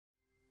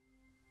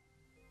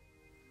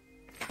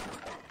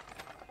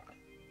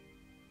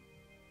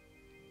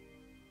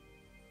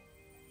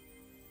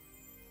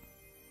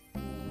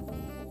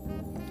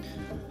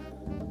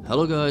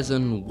Hello guys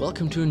and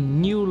welcome to a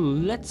new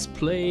Let's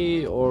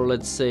Play, or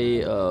let's say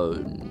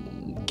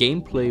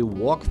gameplay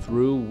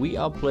walkthrough. We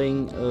are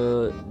playing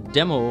a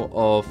demo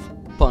of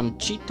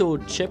Panchito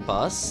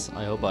Chepas.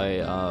 I hope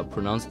I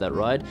pronounced that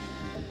right.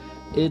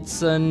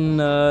 It's an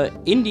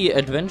indie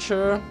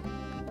adventure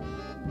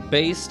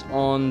based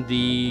on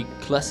the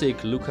classic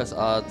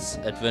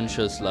LucasArts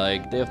adventures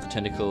like Day of the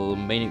Tentacle,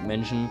 Manic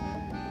Mansion.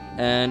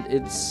 And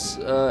it's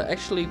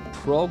actually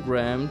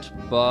programmed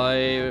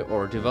by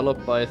or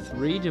developed by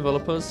 3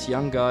 developers,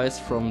 young guys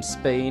from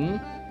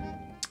Spain.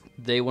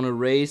 They want to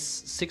raise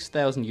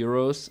 6,000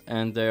 euros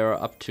and they're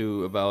up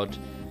to about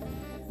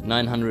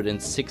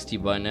 960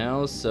 by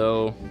now,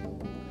 so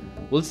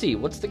we'll see.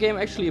 What's the game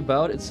actually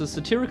about? It's a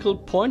satirical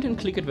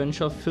point-and-click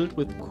adventure filled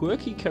with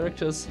quirky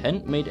characters,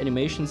 handmade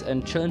animations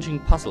and challenging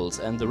puzzles,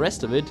 and the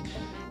rest of it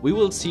we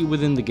will see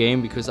within the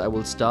game, because I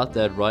will start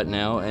that right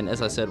now, and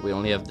as I said, we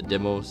only have the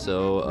demo,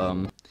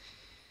 so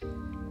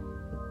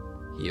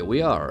here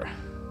we are.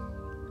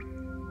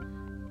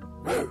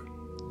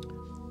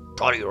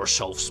 Tidy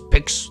yourselves,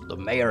 pigs. The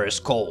mayor is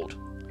cold.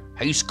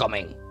 He's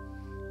coming.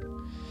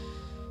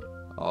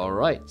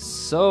 Alright,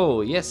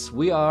 so yes,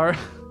 we are...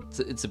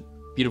 it's a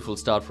beautiful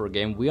start for a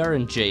game. We are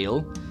in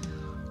jail,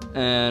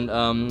 and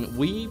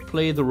we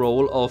play the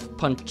role of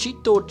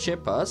Panchito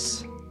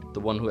Chepas, the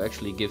one who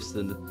actually gives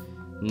the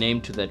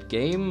name to that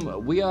game.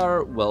 We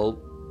are, well,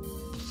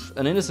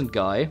 an innocent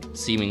guy,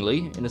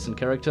 seemingly innocent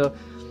character,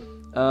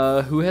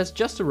 who has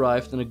just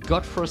arrived in a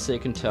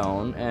godforsaken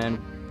town, and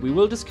we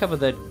will discover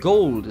that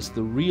gold is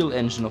the real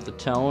engine of the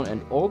town,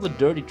 and all the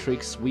dirty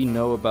tricks we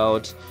know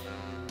about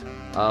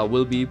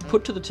will be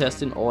put to the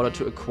test in order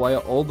to acquire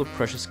all the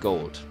precious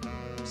gold.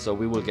 So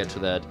we will get to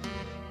that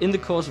in the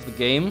course of the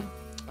game.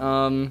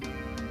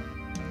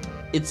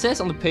 It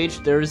says on the page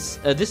this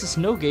is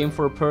no game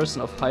for a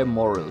person of high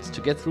morals.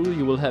 To get through,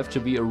 you will have to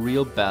be a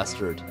real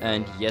bastard.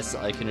 And yes,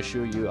 I can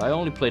assure you, I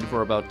only played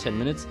for about 10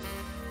 minutes.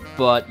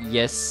 But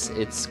yes,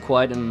 it's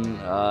quite an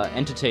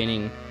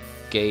entertaining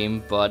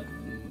game, but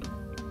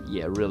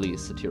yeah, really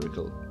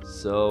satirical.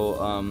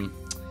 So,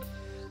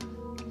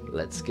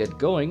 let's get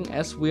going.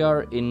 As we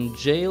are in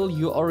jail,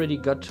 you already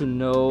got to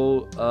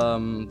know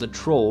the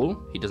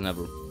troll. He doesn't have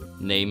a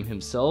name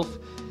himself.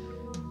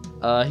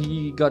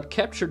 He got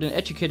captured and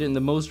educated in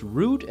the most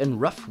rude and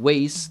rough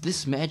ways.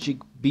 This magic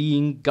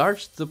being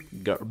guards the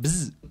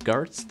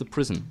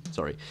prison.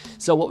 Sorry.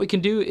 So what we can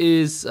do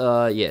is,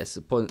 yes,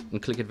 a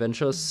point-and-click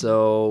adventure.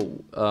 So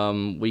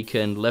we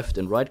can left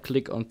and right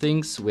click on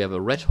things. We have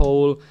a red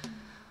hole,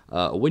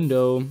 a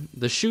window,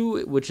 the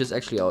shoe, which is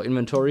actually our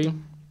inventory.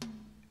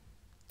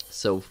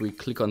 So if we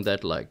click on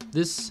that like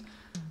this,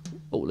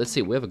 oh, let's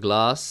see, we have a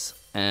glass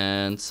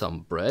and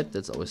some bread.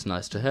 That's always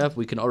nice to have.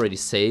 We can already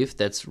save.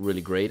 That's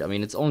really great. I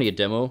mean, it's only a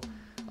demo.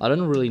 I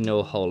don't really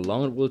know how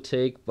long it will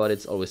take, but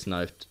it's always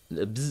nice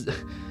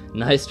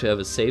to have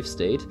a save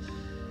state.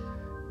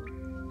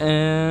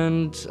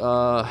 And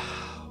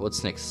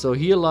what's next? So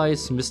here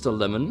lies Mr.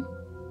 Lemon,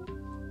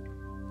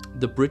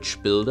 the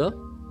bridge builder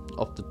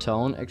of the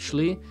town,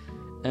 actually.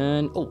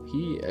 And oh,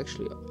 he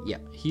actually, yeah,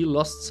 he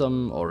lost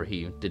some, or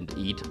he didn't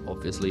eat,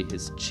 obviously,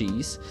 his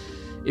cheese.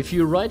 If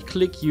you right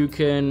click, you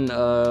can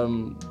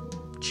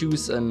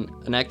choose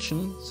an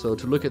action. So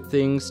to look at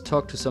things,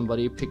 talk to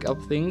somebody, pick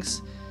up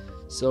things.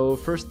 So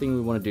first thing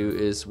we want to do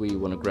is we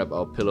want to grab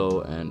our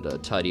pillow and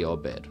tidy our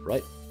bed,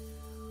 right?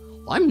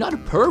 I'm not a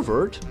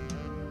pervert.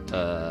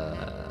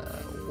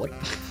 What?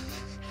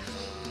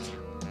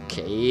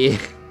 Okay.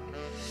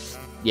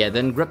 Yeah,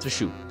 then grab the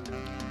shoe.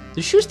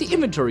 The shoe's the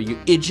inventory, you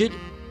idiot.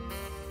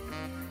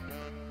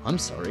 I'm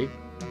sorry.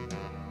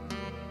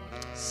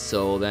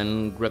 So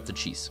then grab the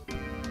cheese.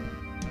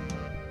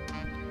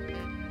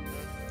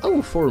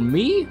 Oh, for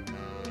me?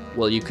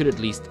 Well, you could at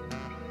least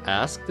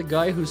ask the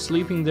guy who's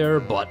sleeping there,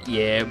 but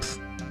yeah,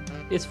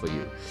 it's for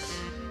you.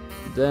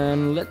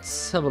 Then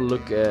let's have a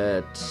look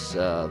at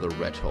the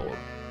red hole.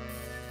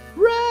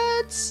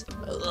 Rats!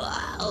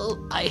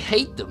 I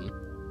hate them.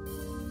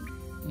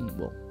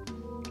 Well,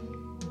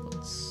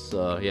 let's,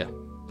 yeah,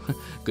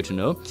 good to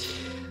know.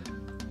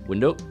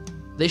 Window.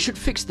 They should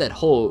fix that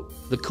hole.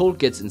 The cold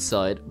gets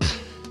inside.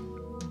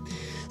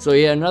 So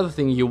yeah, another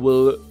thing you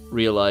will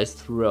realize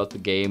throughout the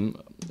game,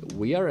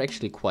 we are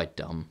actually quite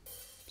dumb.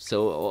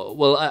 So,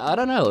 well, I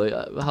don't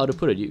know how to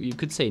put it. You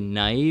could say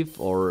naive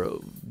or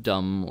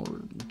dumb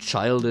or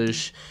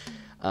childish.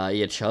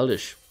 Yeah,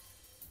 childish.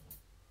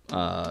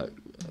 I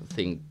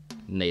think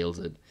nails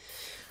it.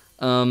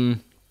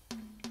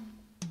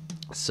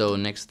 So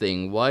next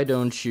thing, why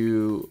don't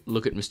you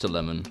look at Mr.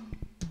 Lemon?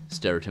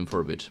 Stare at him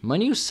for a bit. My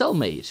new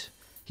cellmate.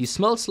 He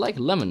smells like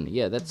lemon.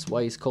 Yeah, that's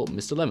why he's called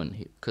Mr. Lemon.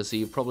 Because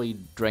he probably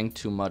drank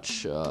too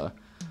much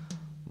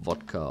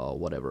vodka or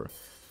whatever.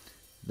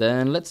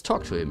 Then let's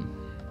talk to him.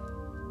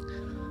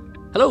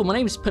 Hello, my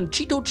name is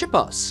Panchito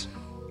Chepas.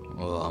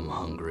 Oh, I'm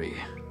hungry.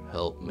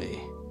 Help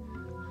me.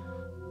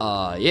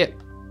 Yeah,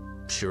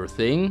 sure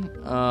thing.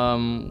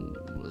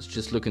 Let's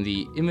just look in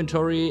the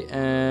inventory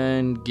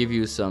and give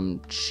you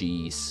some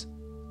cheese.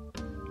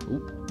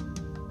 Ooh.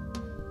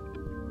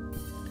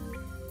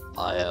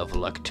 I have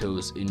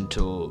lactose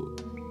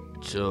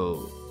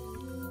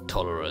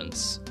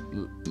tolerance.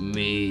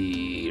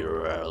 Me.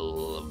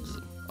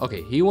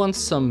 Okay, he wants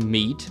some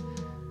meat.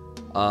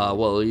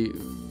 Well,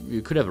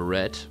 you could have a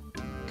rat.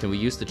 Can we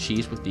use the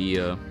cheese with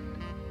the...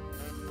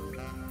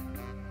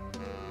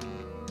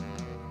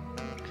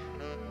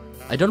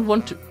 I don't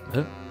want to...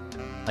 Huh?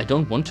 I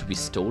don't want to be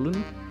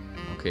stolen?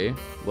 Okay,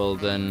 well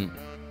then...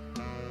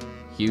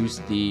 Use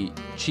the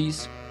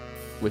cheese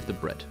with the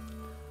bread.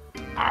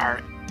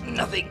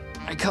 Nothing.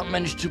 I can't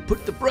manage to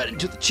put the bread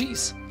into the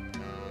cheese.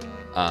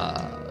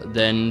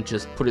 Then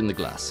just put it in the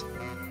glass.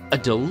 A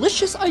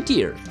delicious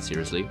idea.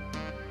 Seriously.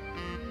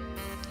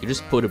 You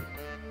just put a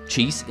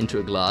cheese into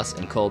a glass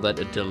and call that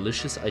a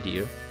delicious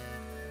idea.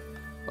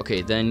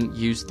 Okay, then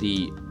use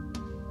the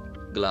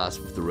glass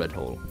with the red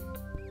hole.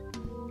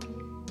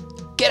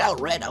 Get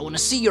out, Red! I want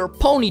to see your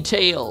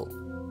ponytail!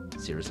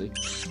 Seriously?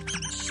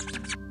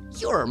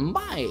 You're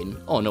mine!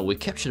 Oh no, we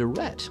captured a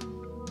rat.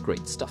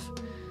 Great stuff.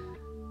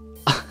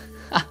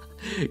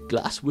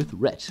 Glass with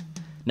red.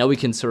 Now we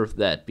can serve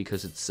that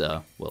because it's,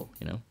 well,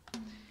 you know.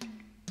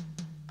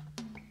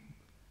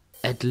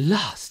 At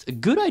last, a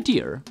good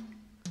idea.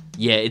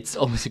 Yeah, it's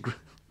almost a...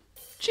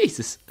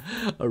 Jesus,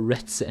 a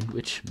red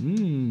sandwich.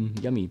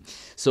 Mmm, yummy.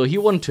 So he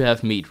wanted to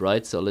have meat,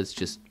 right? So let's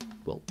just,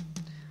 well,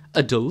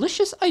 a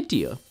delicious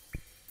idea.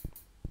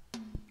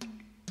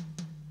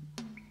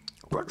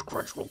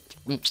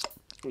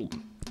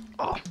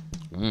 Oh,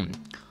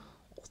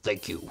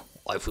 thank you.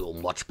 I feel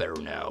much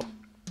better now.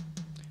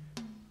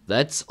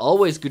 That's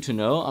always good to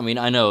know. I mean,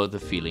 I know the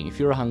feeling. If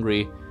you're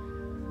hungry,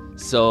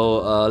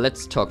 so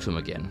let's talk to him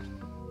again,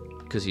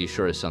 because he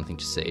sure has something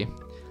to say.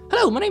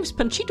 Hello, my name is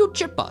Panchito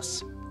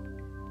Chepas.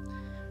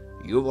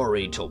 You've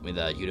already told me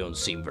that. You don't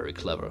seem very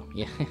clever.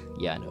 Yeah,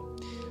 yeah, I know.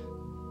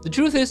 The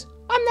truth is,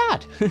 I'm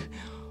not.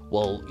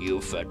 Well, you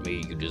fed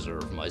me. You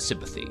deserve my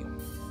sympathy.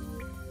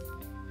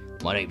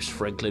 My name's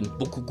Franklin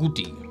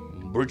Bukuguti,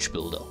 bridge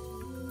builder.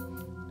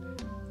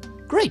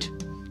 Great.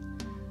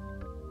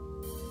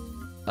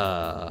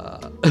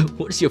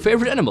 What is your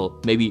favorite animal?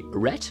 Maybe a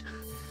rat?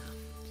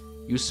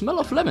 You smell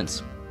of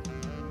lemons.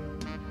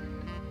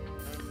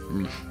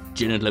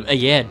 Gin and lemon.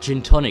 Yeah,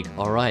 gin tonic.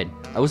 All right.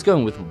 I was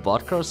going with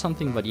vodka or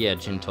something, but yeah,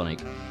 gin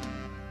tonic.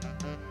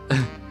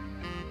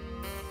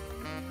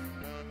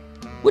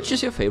 Which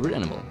is your favorite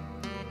animal?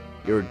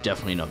 You're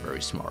definitely not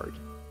very smart.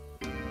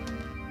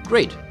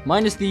 Great.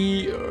 Mine is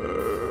the...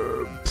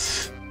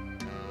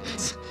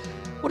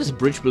 What is a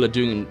bridge builder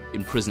doing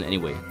in prison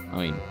anyway? I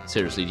mean,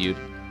 seriously, dude.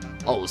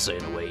 I'll say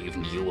in a way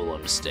even you will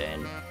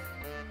understand.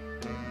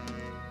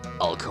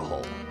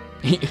 Alcohol.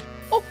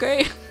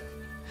 Okay.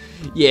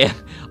 Yeah,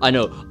 I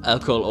know.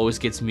 Alcohol always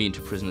gets me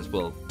into prison as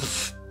well.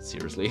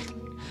 Seriously.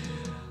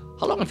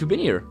 How long have you been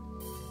here?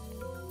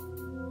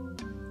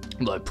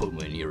 They put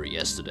me in here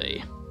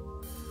yesterday.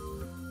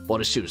 But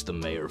as soon as the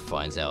mayor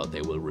finds out,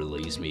 they will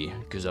release me,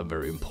 because I'm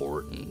very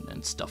important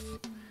and stuff.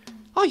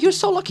 Oh, you're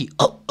so lucky.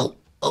 Oh,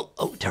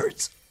 it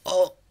hurts.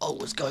 Oh,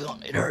 what's going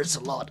on? It hurts a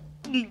lot.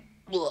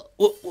 What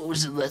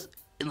was in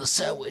the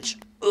sandwich?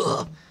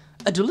 Ugh.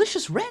 A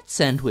delicious rat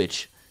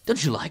sandwich.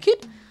 Don't you like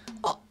it?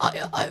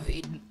 I've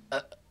eaten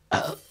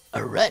a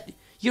rat.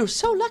 You're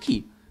so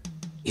lucky.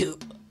 You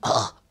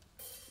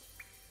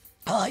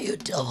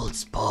double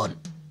spawn.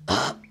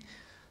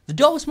 The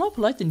door was more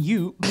polite than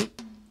you.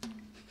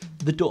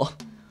 The door.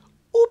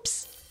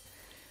 Oops.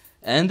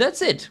 And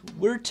that's it.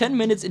 We're 10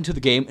 minutes into the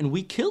game and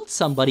we killed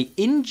somebody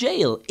in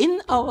jail,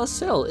 in our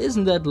cell.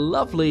 Isn't that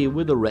lovely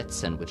with a rat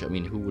sandwich? I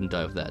mean, who wouldn't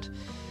die of that?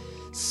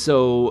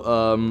 So,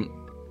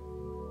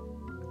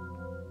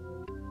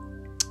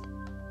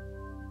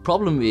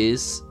 problem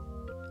is,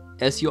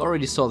 as you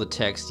already saw the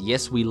text,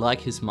 yes, we like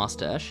his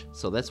mustache.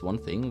 So that's one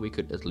thing. We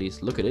could at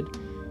least look at it.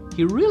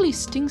 He really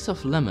stinks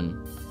of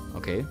lemon.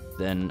 Okay,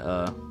 then,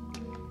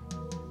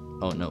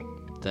 oh no.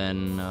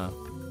 Then,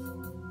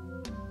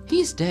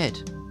 he's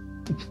dead.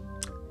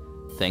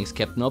 Thanks,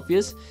 Captain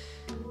Obvious.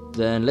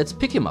 Then let's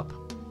pick him up.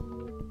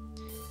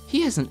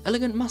 He has an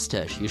elegant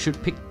mustache. You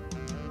should pick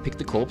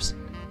the corpse.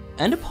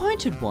 And a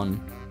pointed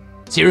one.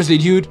 Seriously,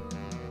 dude?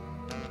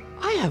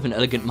 I have an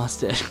elegant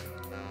mustache.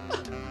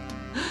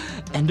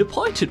 And a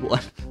pointed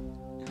one.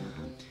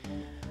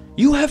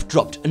 You have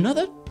dropped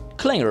another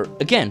clanger.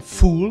 Again,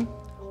 fool.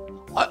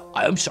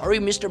 I'm sorry,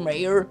 Mr.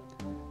 Mayor.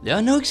 There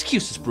are no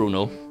excuses,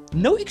 Bruno.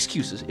 No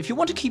excuses. If you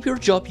want to keep your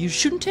job, you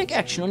shouldn't take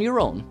action on your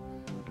own.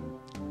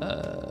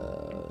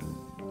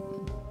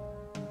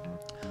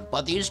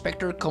 But the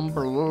Inspector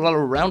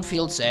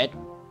Roundfield said...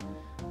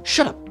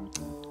 Shut up.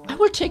 I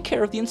will take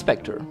care of the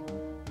Inspector.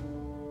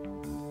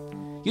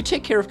 You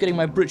take care of getting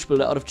my bridge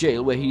builder out of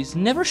jail where he's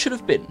never should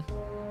have been.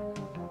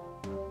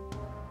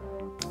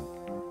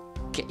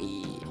 Okay.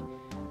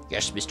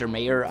 Yes, Mr.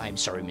 Mayor. I'm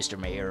sorry, Mr.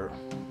 Mayor.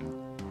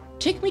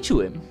 Take me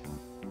to him.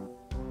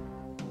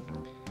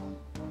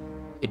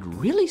 It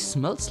really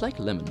smells like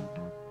lemon.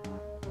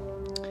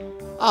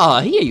 Ah,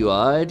 here you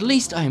are. At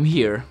least I am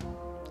here.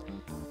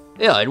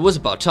 Yeah, it was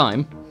about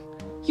time.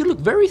 You look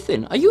very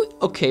thin. Are you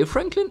okay,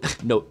 Franklin?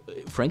 No,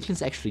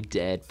 Franklin's actually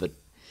dead, but...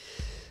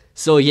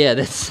 So yeah,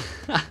 that's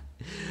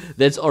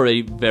that's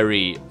already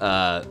very,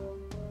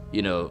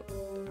 you know,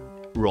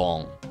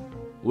 wrong.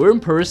 We're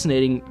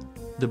impersonating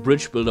the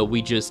bridge builder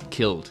we just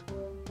killed.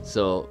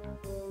 So,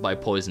 by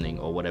poisoning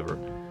or whatever.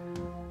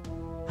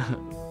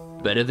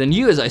 Better than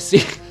you, as I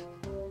see.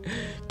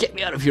 Get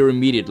me out of here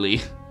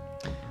immediately.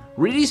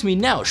 Release me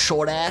now,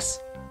 short ass.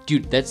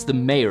 Dude, that's the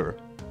mayor.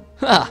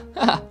 Ha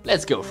ha,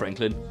 let's go,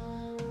 Franklin.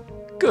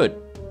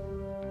 Good.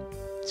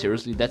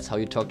 Seriously, that's how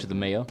you talk to the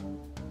mayor?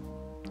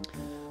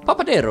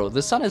 Papadero,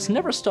 the sun has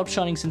never stopped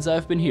shining since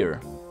I've been here.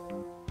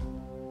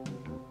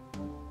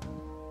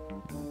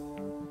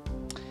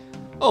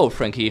 Oh,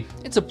 Frankie,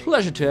 it's a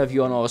pleasure to have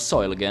you on our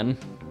soil again.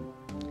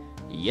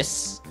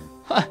 Yes.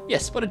 Ha,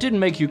 yes, but it didn't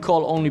make you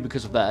call only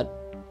because of that.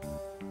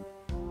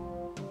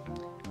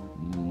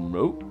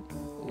 Nope.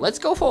 Let's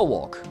go for a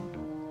walk.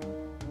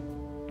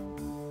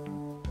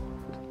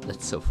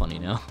 That's so funny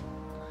now.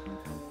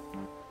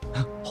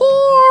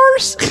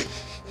 Horse!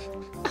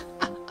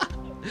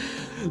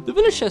 The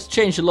village has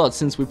changed a lot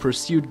since we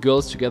pursued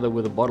girls together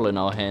with a bottle in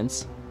our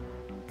hands.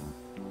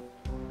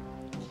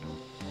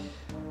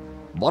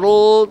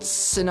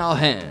 Bottles in our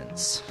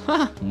hands.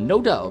 Ha,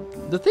 no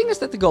doubt. The thing is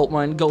that the gold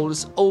mine goal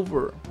is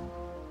over.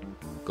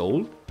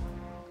 Gold?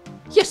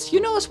 Yes,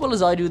 you know as well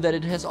as I do that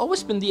it has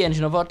always been the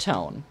engine of our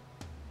town.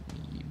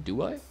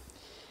 Do I?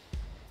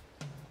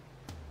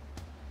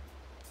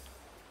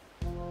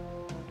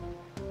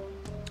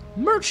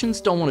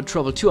 Merchants don't want to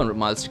travel 200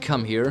 miles to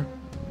come here.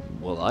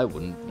 Well, I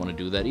wouldn't want to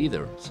do that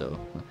either, so...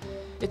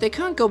 If they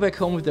can't go back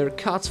home with their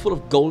carts full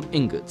of gold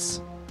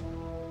ingots.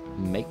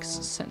 Makes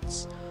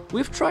sense.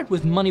 We've tried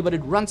with money, but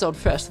it runs out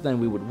faster than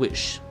we would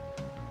wish.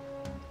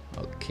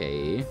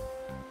 Okay.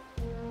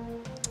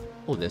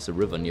 Oh, there's a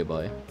river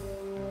nearby.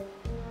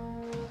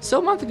 So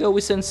a month ago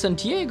we sent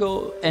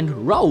Santiago and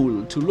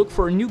Raul to look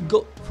for new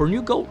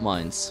gold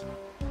mines.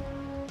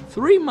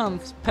 3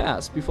 months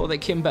passed before they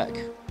came back.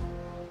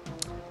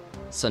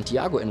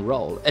 Santiago and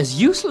Raul, as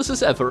useless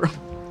as ever.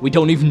 We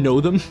don't even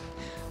know them.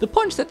 The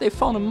point is that they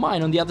found a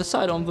mine on the other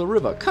side of the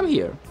river. Come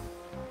here.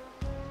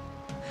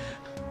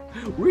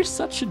 We're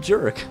such a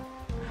jerk.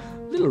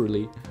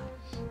 Literally.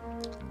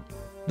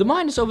 The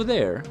mine is over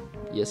there.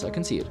 Yes, I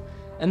can see it.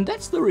 And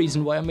that's the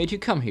reason why I made you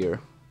come here.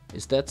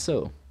 Is that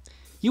so?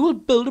 You will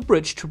build a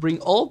bridge to bring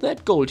all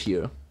that gold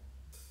here.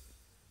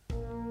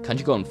 Can't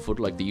you go on foot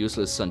like the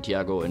useless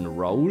Santiago and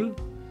Raul?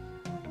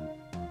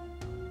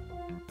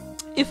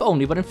 If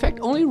only, but in fact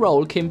only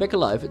Raul came back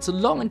alive. It's a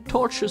long and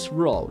tortuous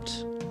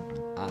route.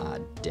 Ah,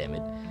 damn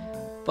it.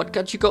 But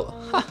can't you go?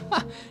 Ha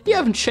ha! You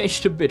haven't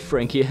changed a bit,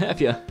 Frankie, have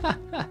you? Ha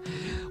ha!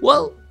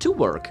 Well, to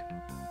work.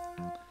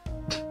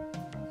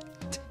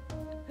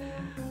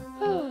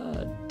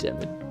 Ah, damn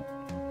it.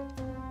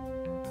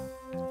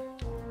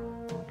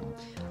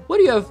 Where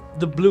do you have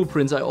the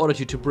blueprints I ordered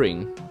you to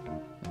bring?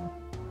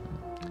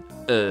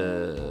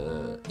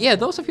 Yeah,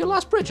 those of your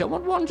last bridge. I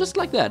want one just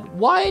like that.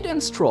 Wide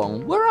and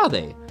strong. Where are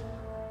they?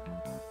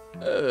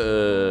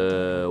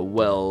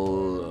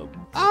 Well...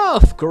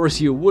 of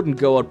course you wouldn't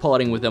go out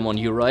partying with them on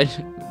you, right?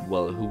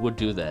 Well, who would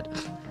do that?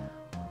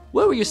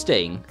 Where were you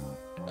staying?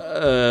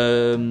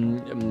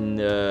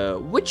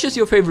 Which is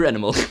your favorite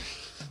animal?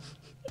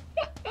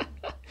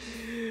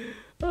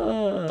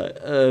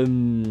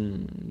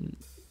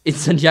 It's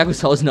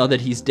Santiago's house now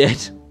that he's dead.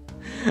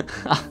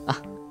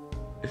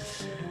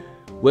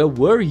 Where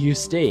were you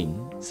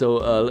staying?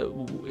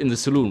 So, in the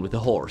saloon with the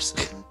horse.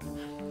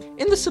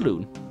 In the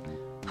saloon.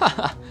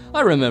 Haha,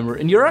 I remember.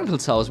 In your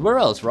uncle's house. Where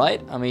else,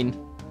 right? I mean...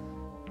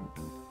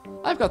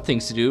 I've got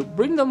things to do.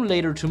 Bring them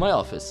later to my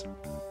office.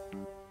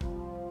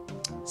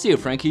 See you,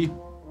 Frankie.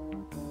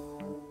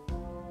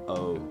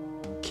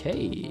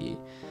 Okay.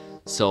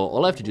 So,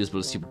 all I have to do is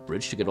build a stupid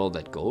bridge to get all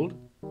that gold?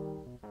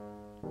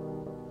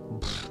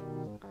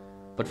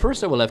 But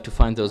first I will have to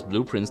find those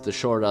blueprints the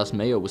short-ass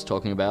mayor was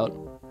talking about.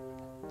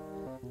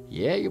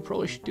 Yeah, you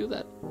probably should do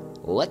that.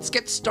 Let's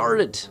get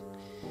started!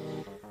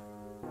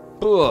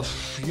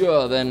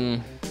 Yeah,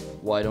 then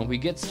why don't we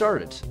get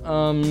started?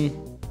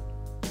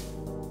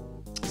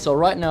 So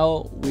right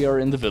now we are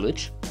in the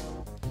village.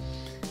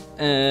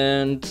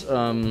 And,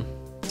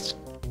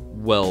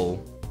 well,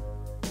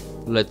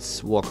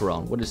 let's walk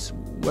around.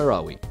 Where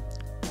are we?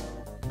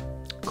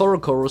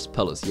 Korokoro's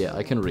Palace, yeah,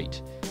 I can read.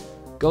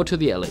 Go to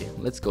the alley.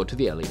 Let's go to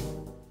the alley.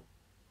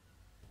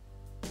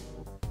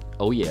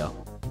 Oh yeah.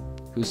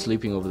 Who's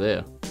sleeping over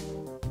there?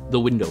 The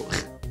window.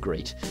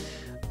 Great.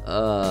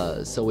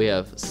 So we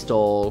have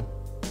stall.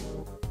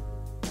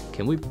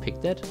 Can we pick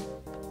that?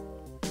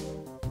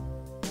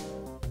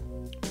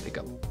 Pick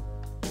up.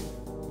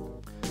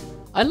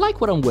 I like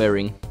what I'm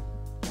wearing.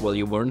 Well,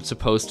 you weren't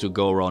supposed to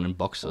go around in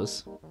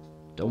boxers.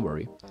 Don't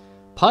worry.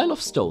 Pile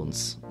of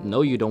stones.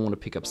 No, you don't want to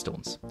pick up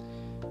stones.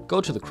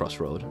 Go to the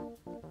crossroad.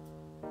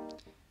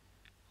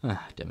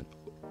 Ah, damn it.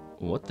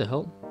 What the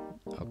hell?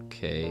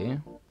 Okay.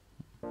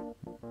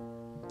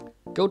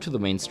 Go to the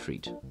main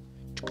street.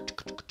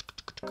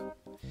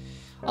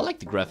 I like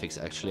the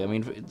graphics, actually. I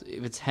mean,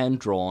 if it's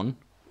hand-drawn,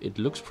 it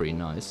looks pretty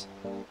nice.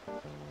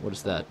 What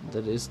is that?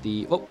 That is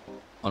the... Oh!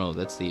 Oh no,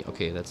 that's the...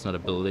 Okay, that's not a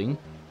building,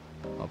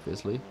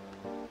 obviously.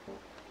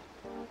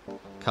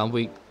 Can't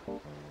we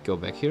go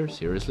back here?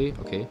 Seriously?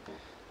 Okay.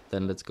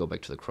 Then let's go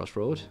back to the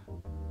crossroad.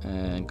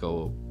 And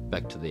go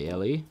back to the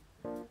alley.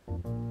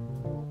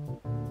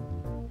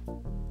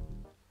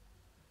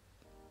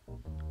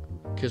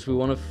 Because we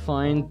want to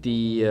find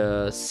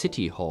the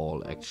city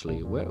hall,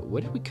 actually.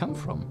 Where did we come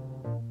from?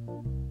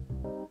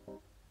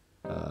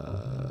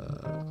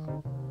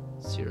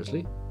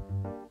 Seriously?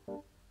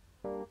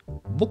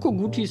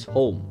 Bokuguti's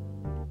home.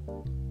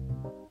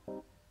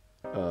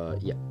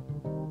 Yeah.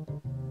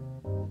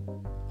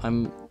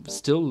 I'm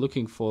still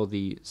looking for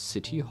the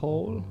city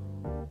hall.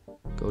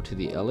 Go to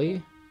the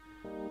alley.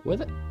 Where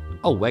the...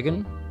 Oh,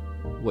 wagon.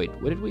 Wait,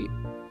 where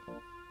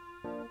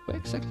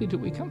exactly did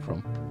we come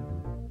from?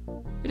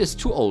 It is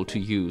too old to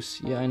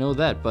use. Yeah, I know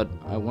that, but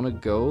I want to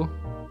go...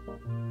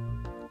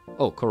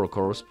 Oh,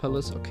 Korokoro's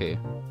palace. Okay.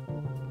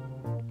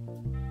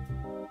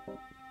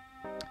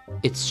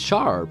 It's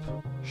sharp.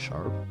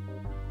 Sharp?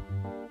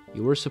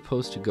 You were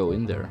supposed to go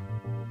in there.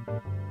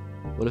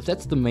 Well, if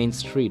that's the main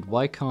street,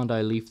 why can't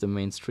I leave the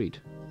main street?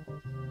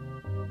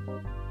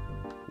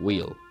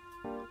 Wheel.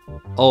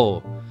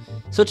 Oh.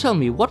 So tell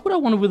me, what would I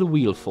want with a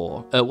wheel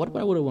for? What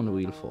would I want a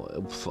wheel for?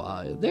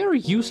 They're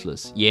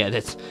useless. Yeah,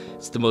 it's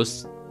the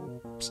most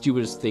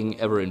stupidest thing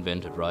ever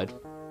invented, right?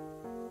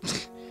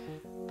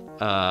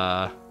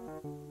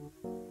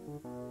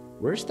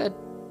 Where's that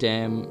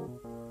damn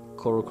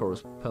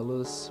Korokoro's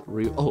palace?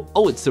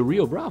 Oh, it's the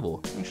Rio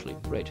Bravo, actually.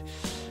 Great.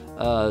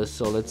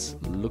 So let's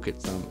look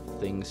at some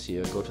things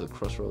here. Go to the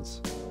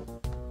crossroads.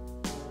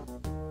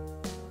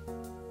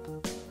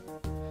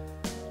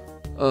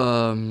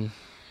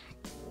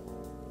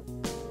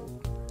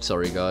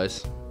 Sorry,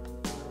 guys.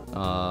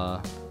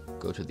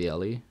 Go to the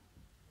alley.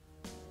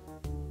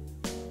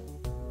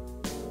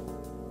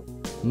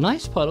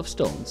 Nice pile of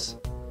stones.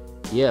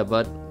 Yeah,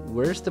 but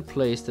where's the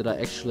place that I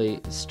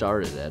actually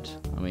started at?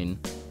 I mean...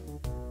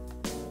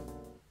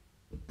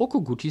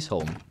 Bokuguti's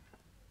home.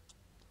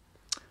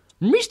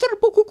 Mr.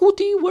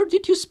 Bokuguti, where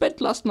did you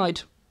spend last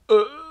night?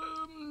 In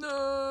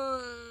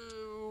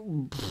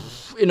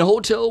a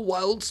hotel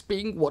whilst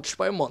being watched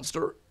by a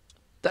monster.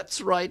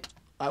 That's right,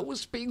 I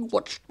was being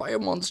watched by a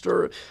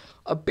monster.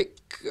 A big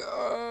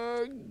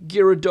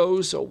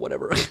Gyarados or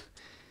whatever.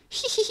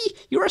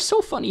 You are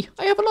so funny.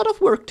 I have a lot of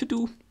work to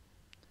do.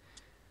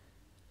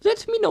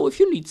 Let me know if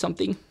you need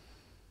something.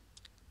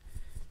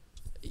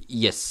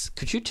 Yes,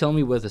 could you tell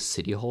me where the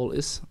city hall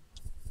is?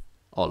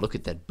 Oh, look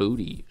at that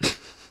booty.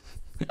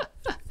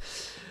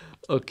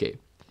 Okay.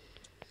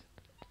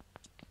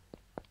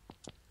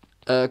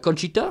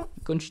 Conchita?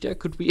 Conchita,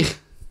 could we...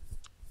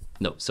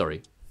 No,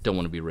 sorry. Don't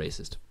want to be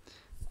racist.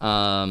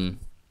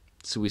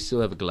 So we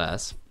still have a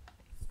glass.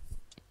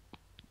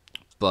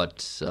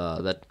 But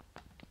that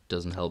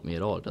doesn't help me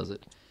at all, does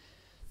it?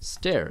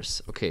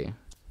 Stairs. Okay.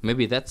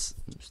 Maybe that's...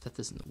 That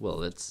isn't... Well,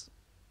 that's...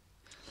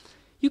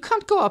 You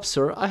can't go up,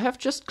 sir. I have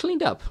just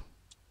cleaned up.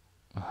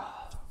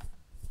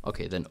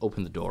 Okay, then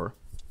open the door.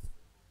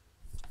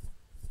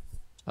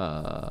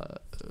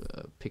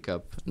 Pick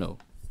up... No.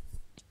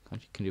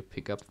 Can you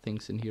pick up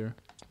things in here?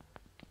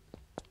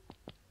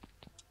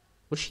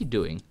 What's she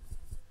doing?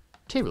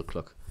 Table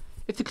clock.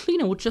 If the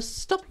cleaner would just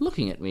stop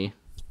looking at me.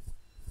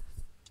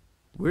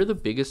 We're the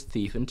biggest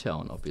thief in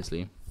town,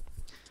 obviously.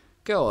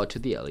 Go out to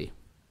the alley.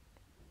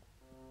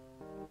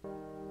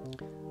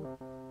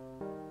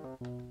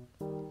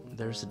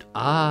 There's a...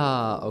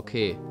 Ah,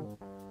 okay.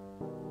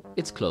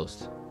 It's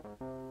closed.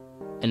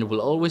 And it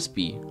will always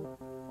be.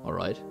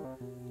 Alright.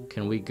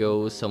 Can we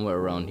go somewhere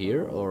around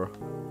here, or...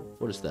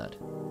 What is that?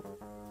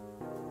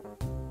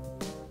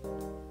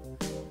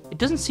 It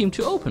doesn't seem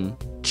to open.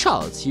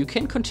 Charles, you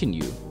can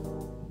continue.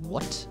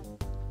 What?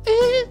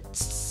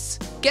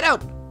 Get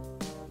out!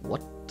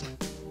 What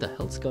the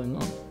hell's going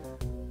on?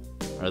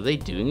 Are they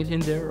doing it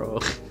in there,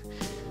 or...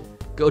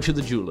 Go to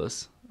the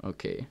jeweler's.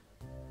 Okay.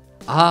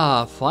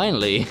 Ah,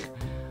 finally!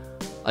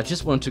 I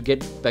just want to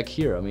get back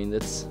here. I mean,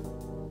 that's...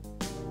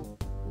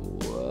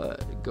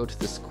 Go to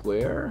the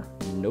square?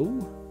 No?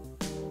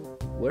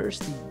 Where's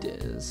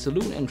the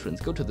saloon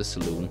entrance? Go to the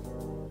saloon.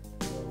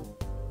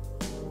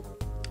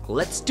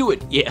 Let's do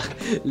it! Yeah,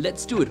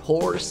 let's do it,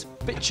 horse,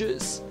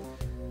 bitches!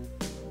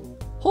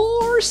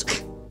 Horse!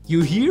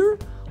 You here?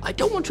 I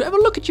don't want to ever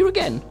look at you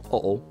again.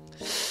 Uh-oh.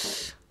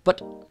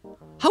 But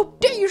how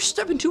dare you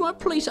step into my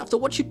place after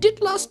what you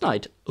did last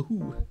night?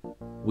 Ooh,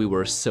 we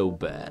were so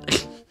bad.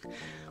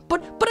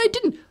 but I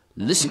didn't.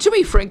 Listen to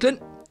me,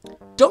 Franklin.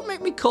 Don't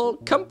make me call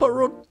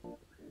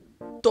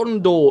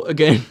Camparodondo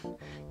again.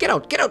 Get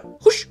out, get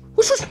out. Whoosh,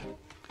 whoosh, whoosh.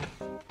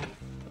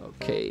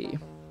 Okay.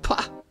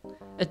 Pah.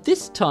 At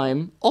this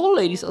time, all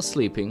ladies are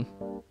sleeping.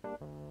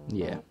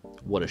 Yeah,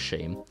 what a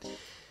shame.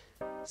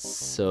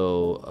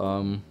 So,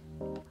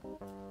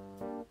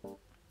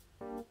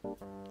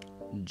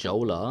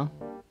 Jola,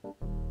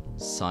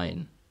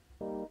 sign,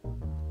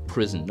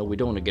 prison. No, we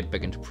don't want to get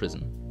back into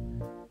prison.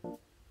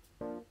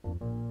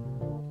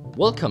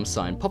 Welcome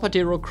sign,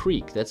 Papadero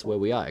Creek. That's where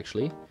we are,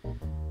 actually.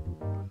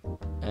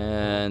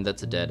 and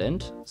that's a dead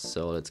end.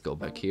 So let's go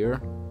back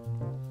here.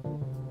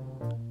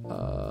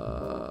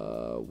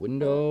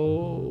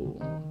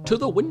 Window. To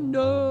the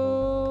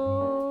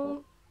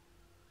window.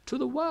 To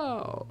the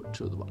wow.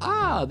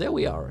 Ah, there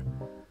we are.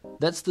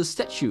 That's the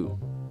statue.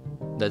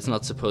 That's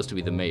not supposed to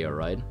be the mayor,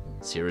 right?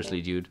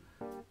 Seriously, dude.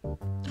 Oh,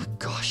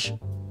 gosh.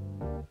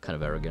 Kind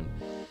of arrogant.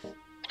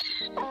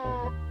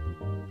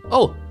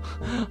 Oh!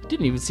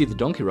 Didn't even see the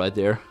donkey right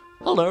there.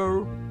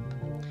 Hello!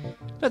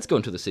 Let's go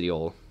into the city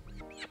hall.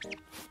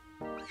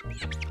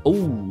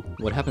 Oh,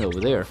 what happened over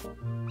there?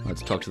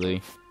 Let's talk to the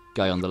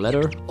guy on the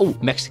ladder. Oh,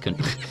 Mexican.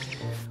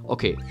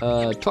 Okay,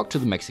 talk to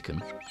the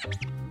Mexican.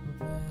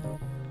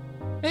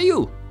 Hey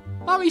you!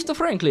 I'm Mr.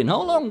 Franklin.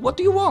 How long? What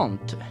do you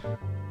want?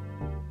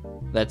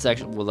 That's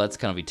actually, well, that's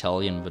kind of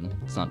Italian, but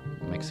it's not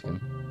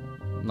Mexican.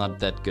 Not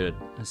that good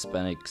at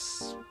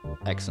Hispanics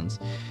accents.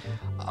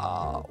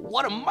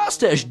 What a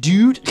mustache,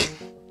 dude!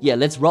 Yeah,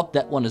 let's rob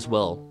that one as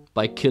well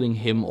by killing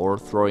him or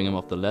throwing him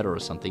off the ladder or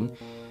something.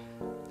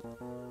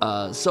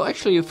 So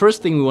actually, the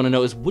first thing we want to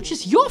know is, which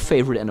is your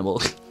favorite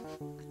animal?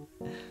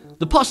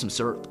 The possum,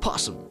 sir. The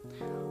possum.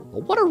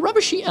 What a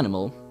rubbishy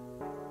animal.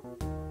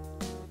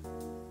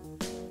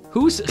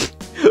 Who's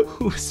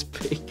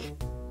pig?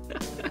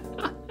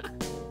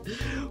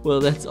 Well,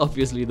 that's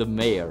obviously the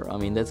mayor. I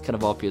mean, that's kind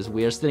of obvious.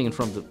 We are standing in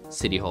front of the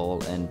city hall,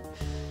 and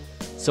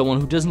someone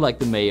who doesn't like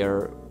the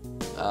mayor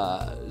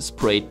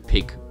sprayed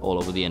pig all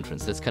over the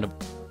entrance. That's kind of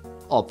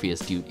obvious,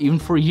 dude. Even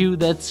for you,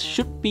 that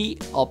should be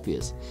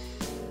obvious.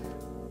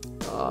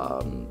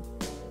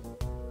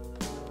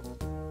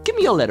 Give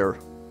me your letter.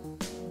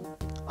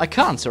 I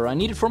can't, sir. I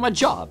need it for my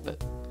job.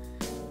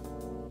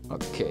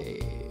 Okay.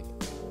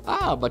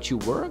 Ah, but you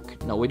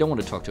work? No, we don't want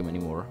to talk to him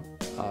anymore.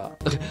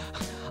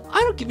 I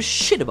don't give a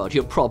shit about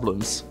your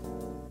problems.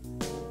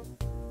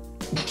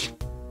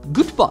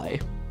 Goodbye.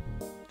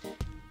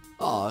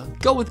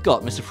 Go with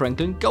God, Mr.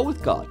 Franklin. Go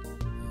with God.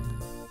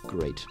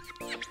 Great.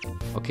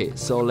 Okay,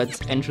 so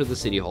let's enter the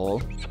city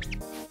hall.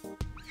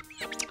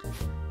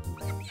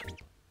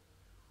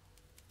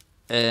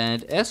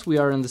 And as we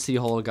are in the city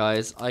hall,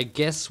 guys, I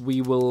guess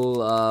we will,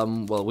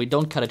 well, we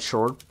don't cut it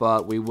short,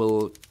 but we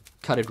will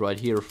cut it right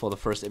here for the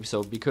first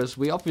episode, because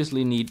we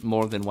obviously need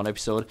more than one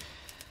episode.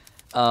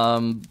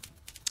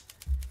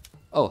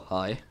 Oh,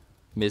 hi.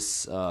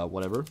 Miss,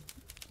 whatever.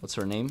 What's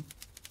her name?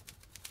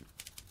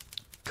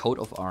 Coat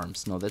of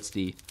Arms. No, that's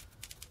the...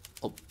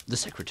 Oh, the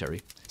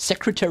Secretary.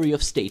 Secretary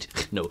of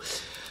State. No.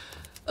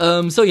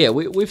 So yeah,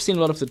 we've seen a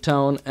lot of the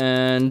town,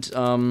 and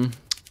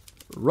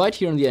right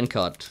here in the end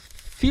card,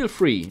 feel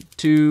free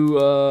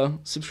to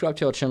subscribe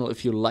to our channel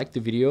if you like the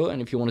video,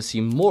 and if you want to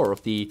see more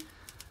of the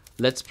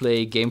Let's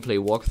Play gameplay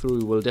walkthrough.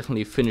 We will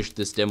definitely finish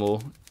this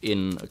demo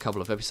in a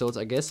couple of episodes,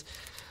 I guess.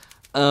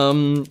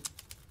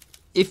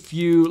 If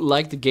you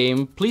like the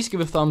game, please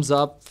give a thumbs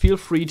up. Feel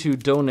free to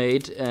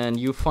donate, and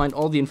you find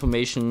all the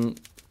information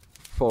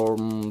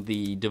from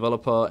the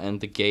developer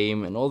and the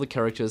game and all the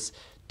characters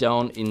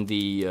down in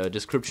the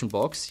description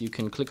box. You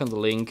can click on the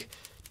link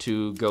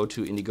to go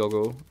to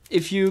Indiegogo.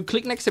 If you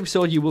click next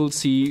episode, you will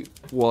see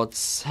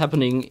what's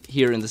happening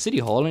here in the City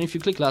Hall, and if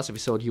you click last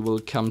episode, you will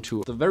come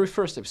to the very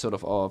first episode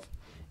of our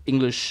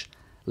English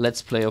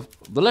Let's Play of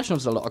The Legend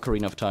of Zelda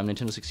Ocarina of Time,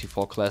 Nintendo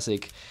 64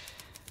 Classic.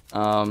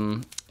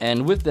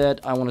 And with that,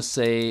 I want to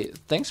say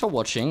thanks for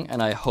watching,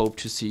 and I hope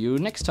to see you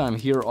next time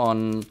here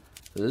on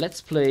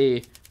Let's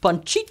Play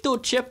Panchito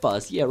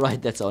Chepas. Yeah,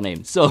 right, that's our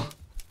name. So,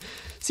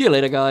 see you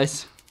later,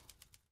 guys.